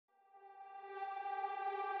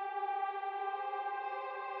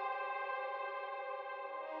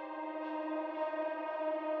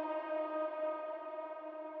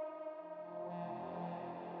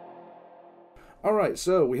Alright,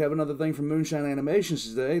 so we have another thing from Moonshine Animations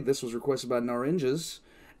today. This was requested by Narinjas,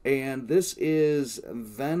 and this is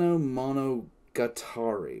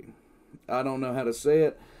Thanomonogatari. I don't know how to say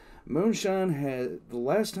it. Moonshine had... The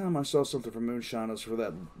last time I saw something from Moonshine was for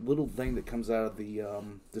that little thing that comes out of the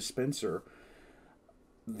dispenser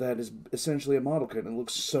that is essentially a model kit, and it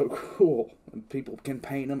looks so cool. And people can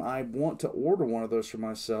paint them. I want to order one of those for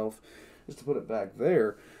myself, just to put it back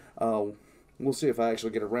there. We'll see if I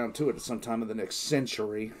actually get around to it at some time in the next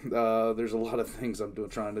century. There's a lot of things I'm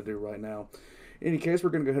trying to do right now. In any case,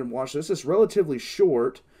 we're going to go ahead and watch this. It's relatively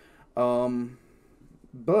short, but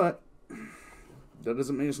that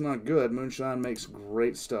doesn't mean it's not good. Moonshine makes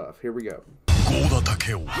great stuff. Here we go. Oh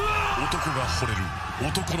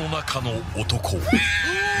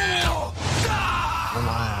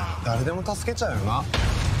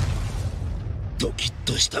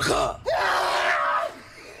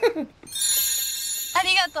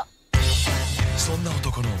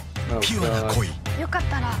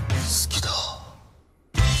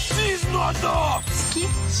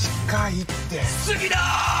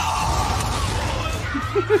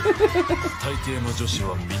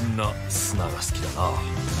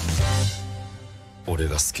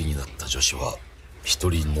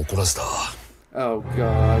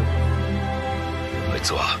God. あい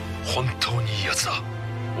つは本当にいいやつだ。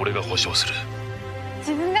俺が保証する。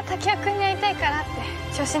自分が竹雄くんに会いたいからって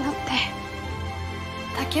調子乗って。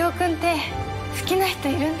竹雄くんって好きな人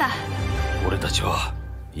いるんだ。俺たちは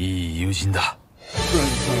いい友人だ。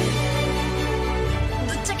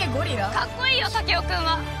ぶっちゃけゴリラ。かっこいいよ竹雄くん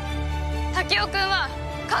は。竹雄くんは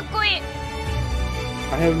かっこいい。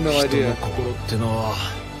I have no idea. 人の心ってのは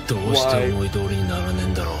どうして思い通りにならねえ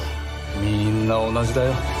んだろう。みんな同じだ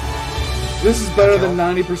よ。This is better than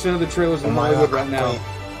 90% of the trailers in Hollywood right now.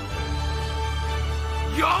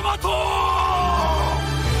 ヤマト！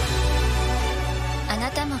あ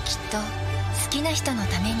なたもきっと好きな人の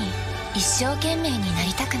ために一生懸命にな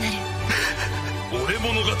りたくなる。俺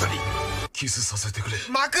物語。キスさせてくれ。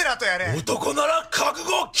枕とやれ。男なら覚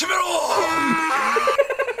悟を決めろ。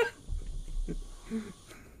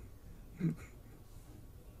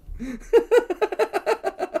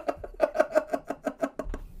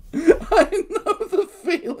I know the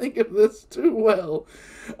feeling of this too well.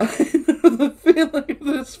 I know the feeling of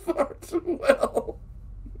this far too well.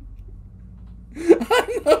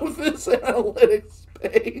 I know this analytics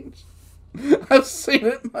page. I've seen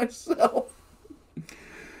it myself.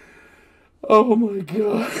 Oh my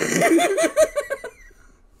God.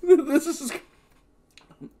 This is...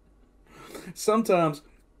 Sometimes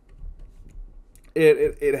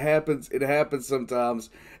it happens sometimes,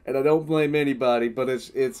 and I don't blame anybody, but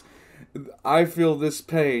it's I feel this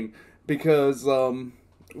pain because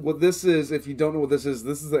what this is, if you don't know what this is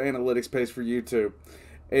the analytics page for YouTube,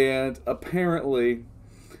 and apparently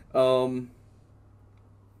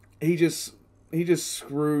he just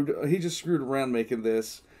screwed around making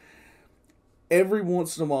this. Every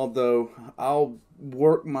once in a while though, I'll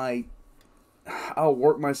work myself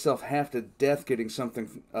half to death getting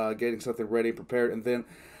something ready and prepared, and then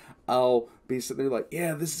I'll be sitting there like,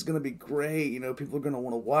 yeah, this is going to be great, you know, people are going to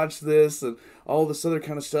want to watch this, and all this other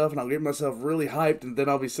kind of stuff, and I'll get myself really hyped, and then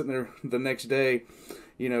I'll be sitting there the next day,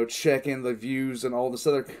 you know, checking the views and all this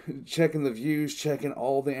other, checking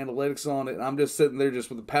all the analytics on it, and I'm just sitting there just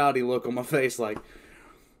with a pouty look on my face like,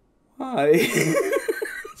 why?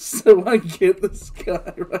 So I get this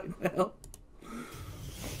guy right now.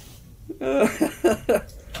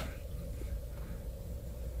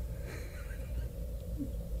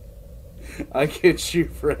 I get you,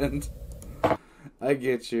 friend. I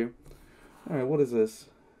get you. Alright, what is this?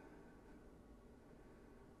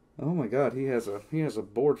 Oh my God, he has a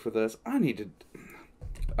board for this.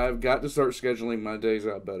 I've got to start scheduling my days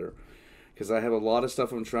out better, because I have a lot of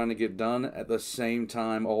stuff I'm trying to get done at the same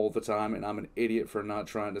time all the time, and I'm an idiot for not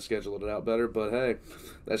trying to schedule it out better, but hey,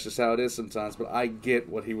 that's just how it is sometimes. But I get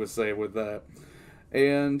what he was saying with that.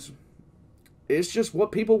 And it's just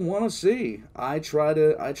what people want to see. I try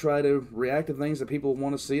to react to things that people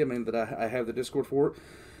want to see. I mean, that I have the Discord for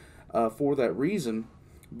that reason.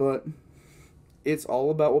 But it's all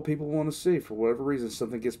about what people want to see. For whatever reason,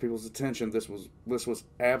 something gets people's attention. This was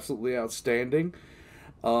absolutely outstanding.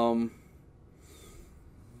 I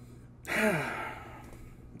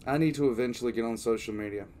need to eventually get on social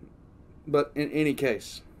media. But in any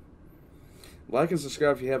case, like and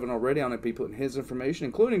subscribe if you haven't already. I'm going to be putting his information,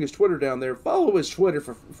 including his Twitter down there. Follow his Twitter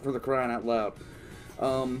for the crying out loud.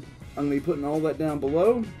 I'm going to be putting all that down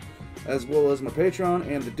below, as well as my Patreon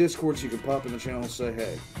and the Discord, so you can pop in the channel and say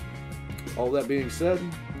hey. All that being said,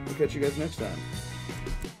 we'll catch you guys next time.